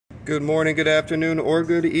Good morning, good afternoon, or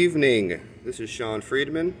good evening. This is Sean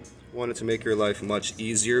Friedman. Wanted to make your life much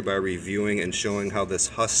easier by reviewing and showing how this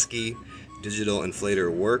Husky digital inflator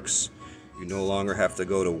works. You no longer have to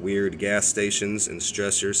go to weird gas stations and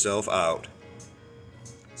stress yourself out.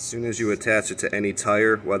 As soon as you attach it to any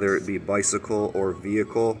tire, whether it be bicycle or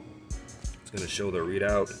vehicle, it's going to show the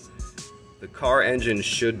readout. The car engine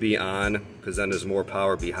should be on because then there's more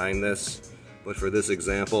power behind this. But for this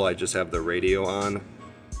example, I just have the radio on.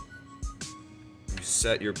 You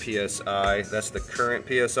set your PSI, that's the current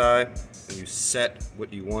PSI, and you set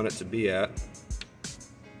what you want it to be at.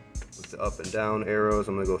 With the up and down arrows,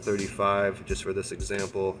 I'm going to go 35 just for this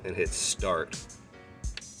example and hit start.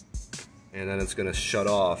 And then it's going to shut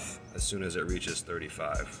off as soon as it reaches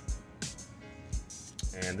 35.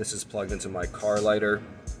 And this is plugged into my car lighter.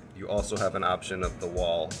 You also have an option of the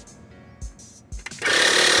wall.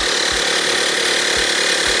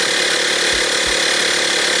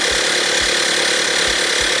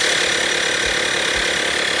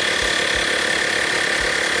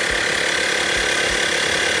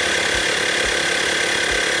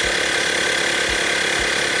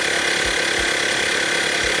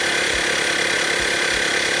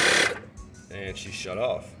 And she shut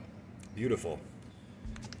off. Beautiful.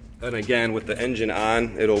 And again, with the engine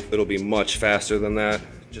on, it'll be much faster than that.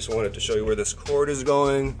 Just wanted to show you where this cord is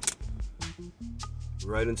going.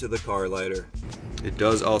 Right into the car lighter. It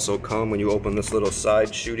does also come when you open this little side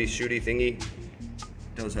shooty thingy.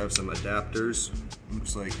 It does have some adapters.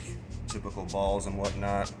 Looks like typical balls and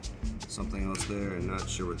whatnot. Something else there, I'm not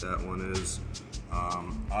sure what that one is.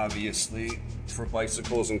 Obviously, for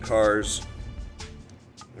bicycles and cars,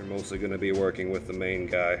 they're mostly going to be working with the main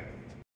guy.